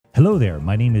Hello there,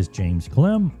 my name is James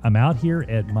Klim. I'm out here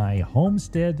at my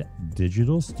Homestead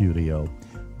Digital Studio.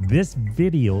 This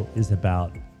video is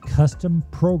about custom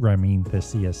programming the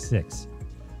CS6.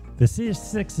 The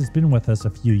CS6 has been with us a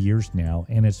few years now,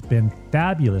 and it's been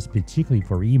fabulous, particularly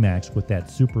for e.max with that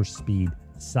super speed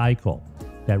cycle.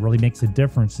 That really makes a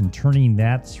difference in turning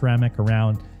that ceramic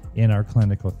around in our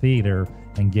clinical theater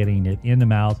and getting it in the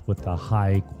mouth with a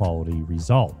high quality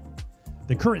result.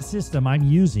 The current system I'm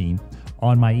using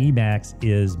on my e.max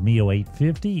is MiYO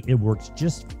 850. It works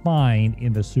just fine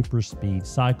in the super speed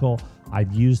cycle.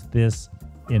 I've used this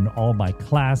in all my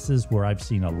classes where I've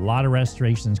seen a lot of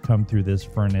restorations come through this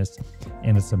furnace,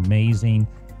 and it's amazing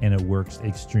and it works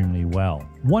extremely well.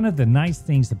 One of the nice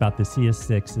things about the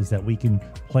CS6 is that we can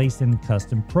place in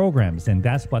custom programs, and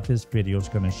that's what this video is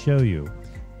going to show you.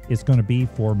 It's going to be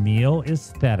for MiYO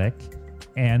Esthetic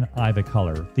and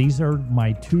Ivocolor. These are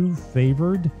my two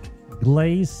favored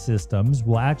glaze systems.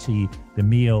 Well, actually, the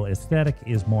MiYO Esthetic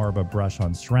is more of a brush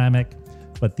on ceramic,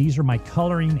 but these are my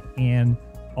coloring and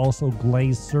also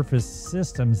glaze surface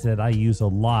systems that I use a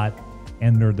lot,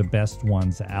 and they're the best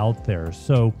ones out there.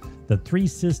 So the three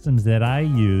systems that I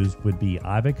use would be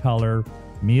Ivocolor,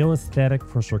 MiYO Esthetic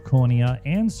for zirconia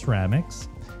and ceramics,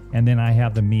 and then I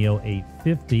have the MiYO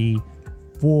 850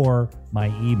 for my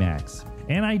e.max.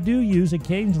 And I do use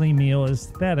occasionally MiYO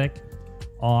Esthetic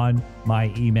on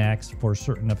my e.max for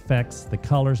certain effects. The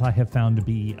colors I have found to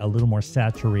be a little more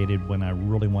saturated when I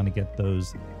really want to get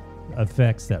those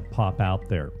effects that pop out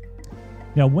there.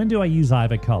 Now, when do I use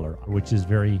Ivocolor, which is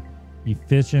very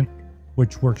efficient,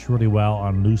 which works really well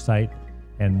on lucite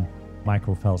and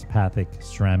microfelspathic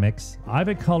ceramics.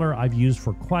 Ivocolor I've used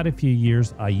for quite a few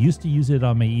years. I used to use it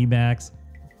on my e.max,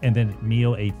 and then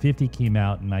MiYO 850 came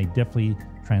out, and I definitely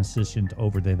transitioned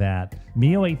over to that.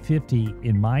 MiYO 850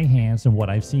 in my hands and what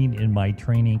I've seen in my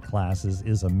training classes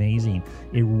is amazing.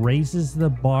 It raises the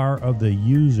bar of the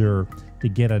user to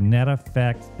get a net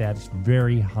effect that's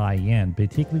very high end,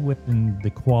 particularly within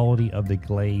the quality of the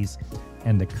glaze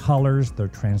and the colors. They're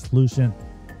translucent,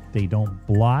 they don't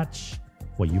blotch.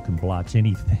 Well, you can blotch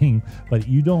anything, but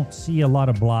you don't see a lot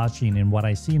of blotching. And what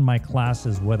I see in my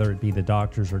classes, whether it be the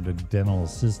doctors or the dental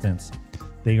assistants,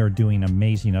 they are doing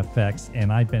amazing effects.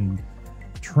 And I've been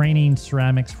training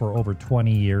ceramics for over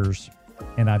 20 years,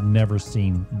 and I've never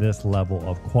seen this level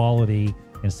of quality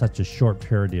in such a short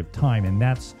period of time. And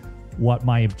that's what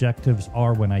my objectives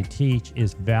are when I teach,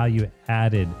 is value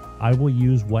added. I will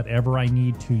use whatever I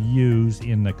need to use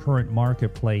in the current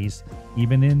marketplace,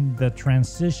 even in the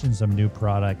transitions of new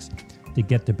products, to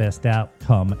get the best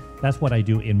outcome. That's what I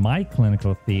do in my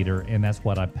clinical theater, and that's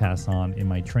what I pass on in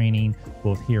my training,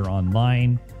 both here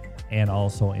online and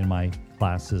also in my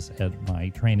classes at my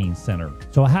training center.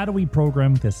 So how do we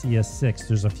program the CS6?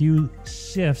 There's a few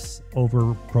shifts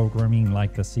over programming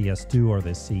like the CS2 or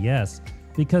the CS,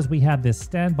 because we have this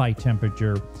standby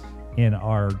temperature in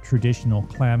our traditional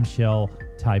clamshell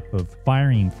type of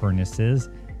firing furnaces,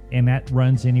 and that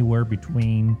runs anywhere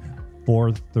between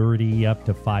 430 up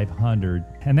to 500,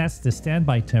 and that's the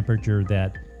standby temperature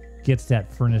that gets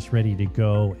that furnace ready to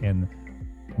go and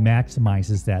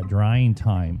maximizes that drying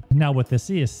time. Now with the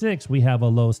CS6, we have a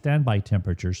low standby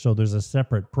temperature, so there's a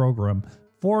separate program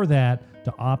for that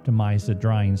to optimize the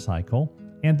drying cycle.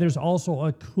 And there's also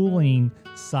a cooling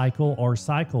cycle or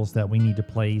cycles that we need to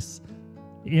place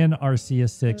in our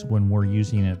CS6 when we're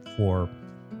using it for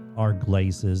our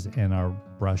glazes and our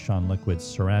brush on liquid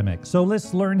ceramic. So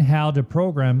let's learn how to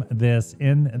program this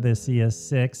in the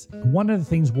CS6. One of the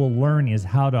things we'll learn is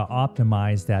how to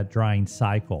optimize that drying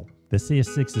cycle. The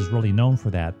CS6 is really known for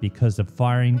that because the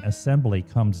firing assembly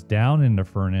comes down in the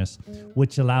furnace,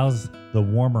 which allows the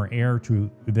warmer air to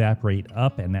evaporate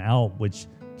up and out, which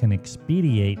can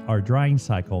expedite our drying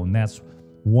cycle, and that's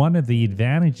one of the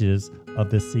advantages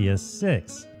of the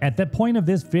CS6. At the point of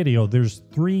this video, there's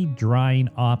three drying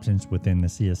options within the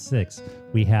CS6.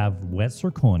 We have wet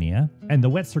zirconia, and the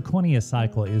wet zirconia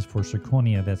cycle is for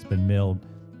zirconia that's been milled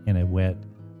in a wet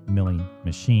milling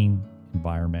machine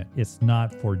environment. It's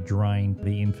not for drying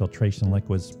the infiltration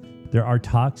liquids. There are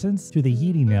toxins to the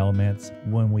heating elements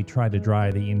when we try to dry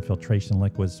the infiltration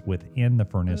liquids within the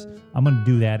furnace. I'm going to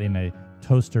do that in a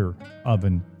toaster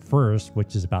oven first,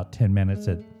 which is about 10 minutes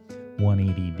at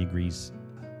 180 degrees.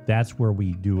 That's where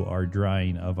we do our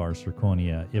drying of our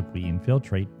zirconia if we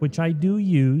infiltrate, which I do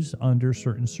use under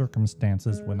certain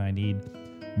circumstances when I need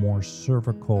more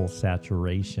cervical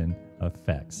saturation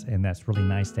effects. And that's really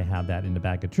nice to have that in the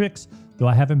bag of tricks, though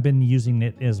I haven't been using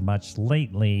it as much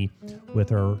lately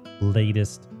with our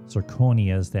latest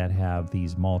zirconias that have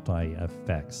these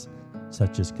multi-effects,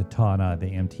 such as Katana, the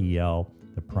MTL,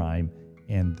 the Prime,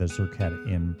 and the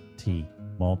Zircat MT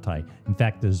multi. In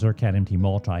fact, the Zircat MT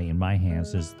multi in my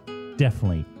hands is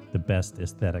definitely the best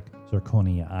aesthetic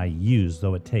zirconia I use,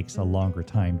 though it takes a longer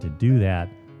time to do that.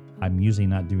 I'm usually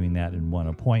not doing that in one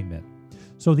appointment.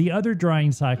 So the other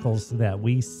drying cycles that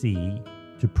we see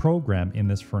to program in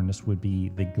this furnace would be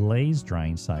the glaze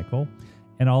drying cycle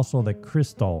and also the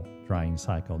crystal drying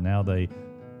cycle. Now the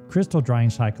crystal drying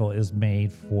cycle is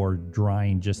made for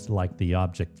drying just like the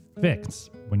object fix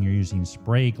when you're using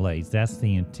spray glaze. That's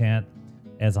the intent,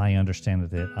 as I understand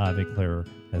it, that Ivocolor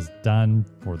has done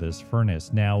for this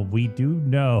furnace. Now we do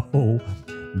know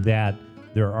that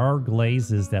there are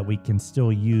glazes that we can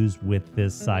still use with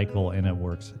this cycle and it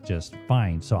works just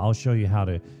fine. So I'll show you how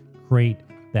to create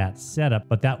that setup,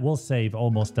 but that will save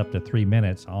almost up to 3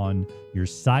 minutes on your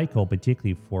cycle,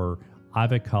 particularly for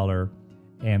Ivocolor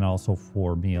and also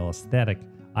for MiYO Aesthetic.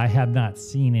 I have not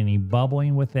seen any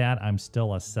bubbling with that. I'm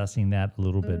still assessing that a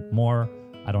little bit more.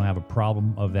 I don't have a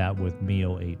problem of that with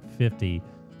MiYO 850.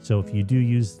 So if you do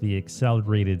use the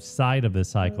accelerated side of the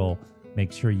cycle,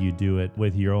 make sure you do it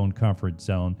with your own comfort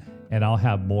zone. And I'll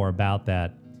have more about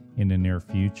that in the near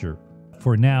future.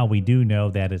 For now, we do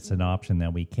know that it's an option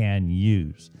that we can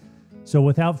use. So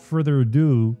without further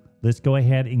ado, let's go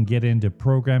ahead and get into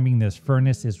programming this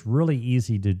furnace. It's really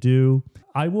easy to do.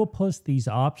 I will post these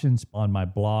options on my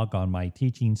blog, on my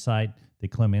teaching site,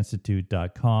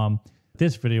 thekliminstitute.com.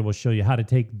 This video will show you how to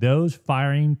take those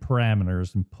firing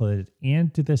parameters and put it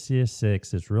into the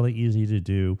CS6. It's really easy to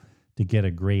do to get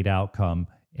a great outcome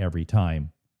every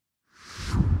time.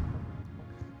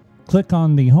 Click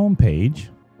on the home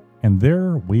page, and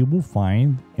there we will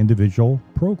find individual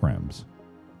programs.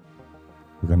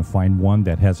 We're going to find one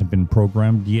that hasn't been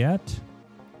programmed yet.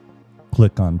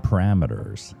 Click on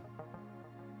parameters.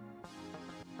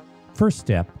 First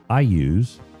step I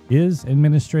use is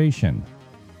administration.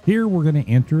 Here we're going to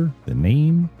enter the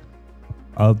name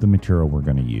of the material we're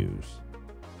going to use.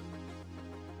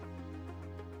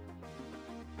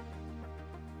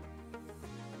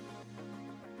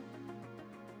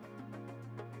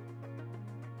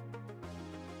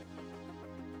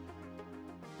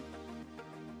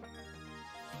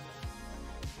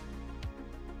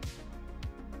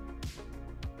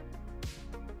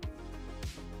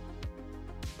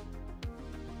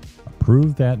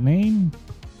 Approve that name.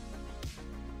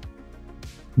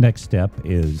 Next step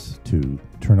is to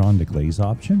turn on the glaze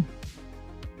option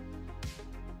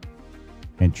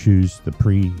and choose the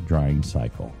pre-drying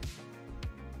cycle.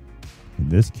 In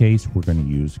this case, we're going to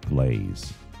use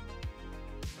glaze.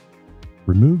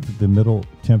 Remove the middle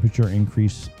temperature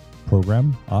increase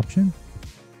program option.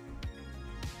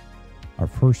 Our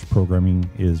first programming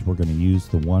is we're going to use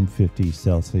the 150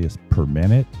 Celsius per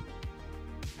minute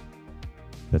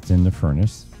that's in the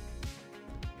furnace,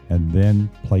 and then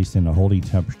place in a holding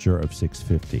temperature of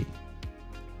 650.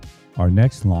 Our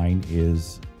next line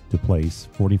is to place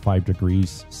 45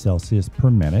 degrees Celsius per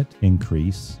minute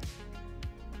increase,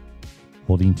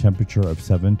 holding temperature of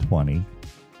 720,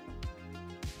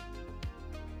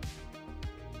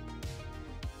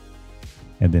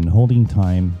 and then holding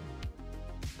time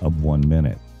of 1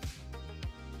 minute.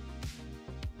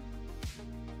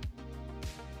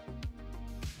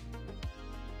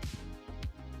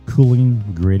 Cooling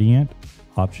gradient,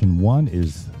 option 1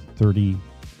 is 30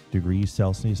 degrees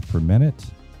Celsius per minute,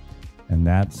 and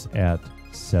that's at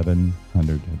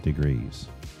 700 degrees.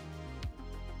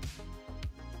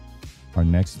 Our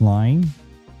next line,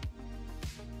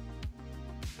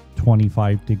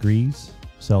 25 degrees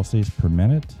Celsius per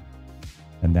minute,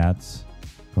 and that's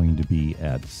going to be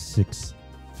at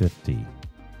 650.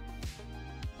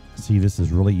 See, this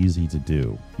is really easy to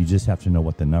do. You just have to know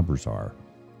what the numbers are.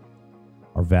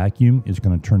 Our vacuum is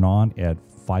going to turn on at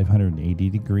 580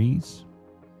 degrees,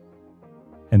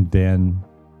 and then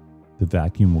the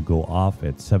vacuum will go off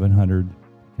at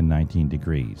 719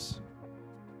 degrees.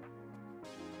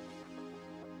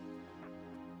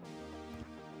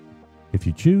 If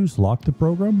you choose lock the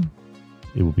program,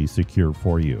 it will be secure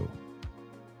for you.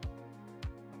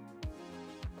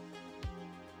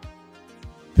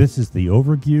 This is the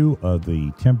overview of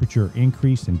the temperature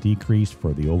increase and decrease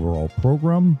for the overall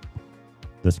program.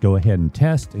 Let's go ahead and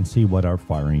test and see what our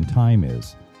firing time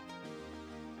is.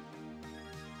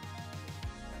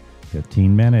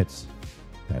 15 minutes.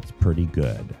 That's pretty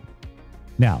good.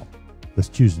 Now, let's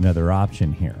choose another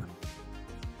option here.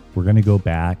 We're going to go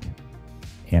back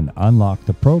and unlock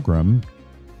the program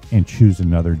and choose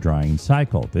another drying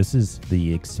cycle. This is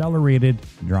the accelerated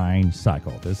drying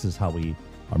cycle. This is how we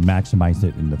are maximizing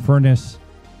it in the furnace.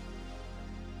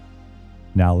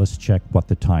 Now let's check what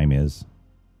the time is.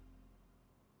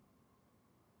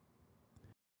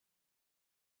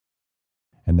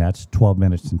 and that's 12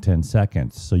 minutes and 10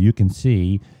 seconds. So you can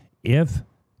see if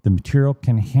the material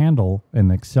can handle an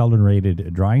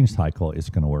accelerated drying cycle, it's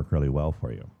going to work really well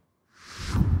for you.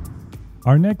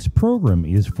 Our next program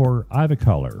is for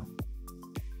Ivocolor.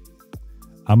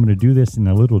 I'm going to do this in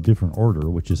a little different order,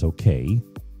 which is okay.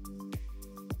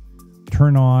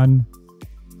 Turn on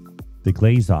the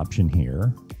glaze option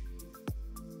here,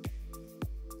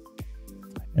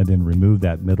 and then remove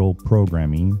that middle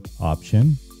programming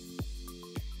option.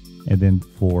 And then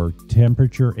for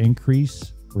temperature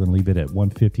increase, we're going to leave it at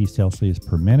 150 Celsius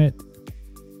per minute.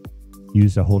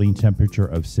 Use a holding temperature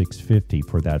of 650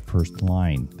 for that first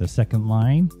line. The second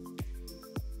line,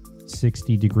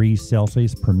 60 degrees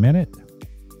Celsius per minute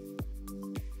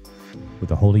with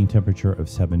a holding temperature of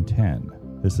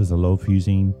 710. This is a low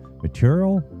fusing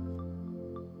material,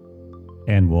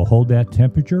 and we'll hold that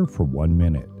temperature for 1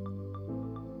 minute.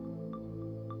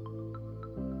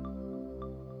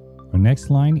 Our next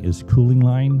line is cooling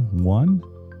line 1,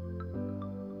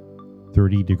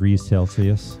 30 degrees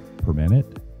Celsius per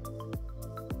minute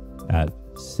at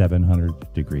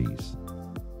 700 degrees.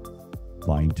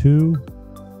 Line 2,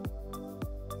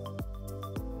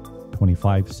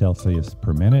 25 Celsius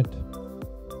per minute,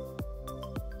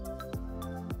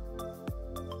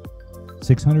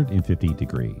 650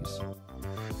 degrees.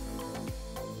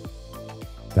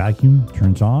 Vacuum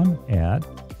turns on at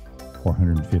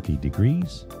 450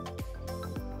 degrees.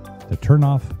 The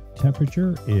turn-off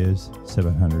temperature is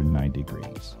 709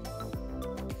 degrees.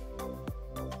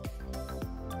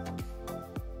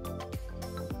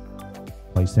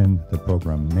 Place in the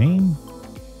program name.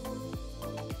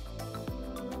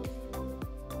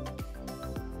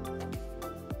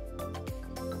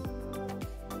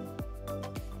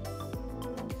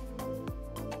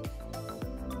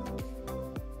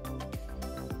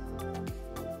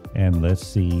 And let's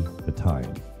see the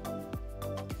time.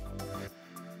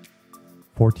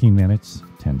 14 minutes,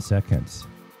 10 seconds.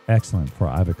 Excellent for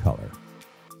Ivocolor.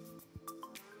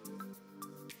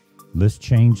 Let's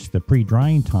change the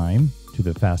pre-drying time to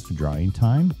the faster drying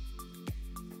time.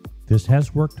 This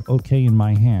has worked okay in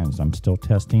my hands. I'm still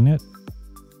testing it.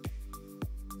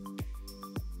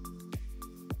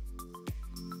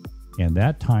 And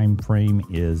that time frame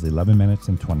is 11 minutes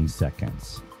and 20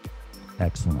 seconds.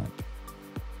 Excellent.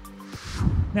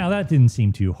 Now that didn't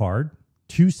seem too hard.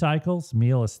 2 cycles,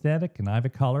 MiYO Esthetic and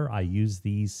Ivocolor. I use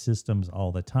these systems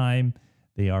all the time.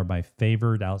 They are my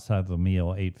favorite outside of the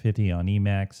MiYO 850 on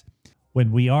e.max. When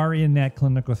we are in that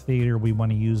clinical theater, we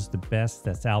want to use the best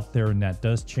that's out there, and that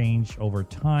does change over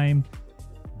time.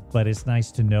 But it's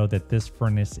nice to know that this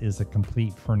furnace is a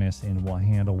complete furnace and will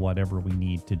handle whatever we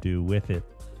need to do with it.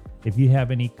 If you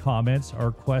have any comments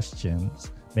or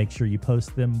questions, make sure you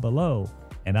post them below,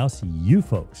 and I'll see you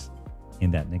folks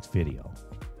in that next video.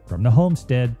 From the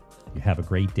homestead, you have a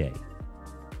great day.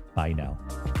 Bye now.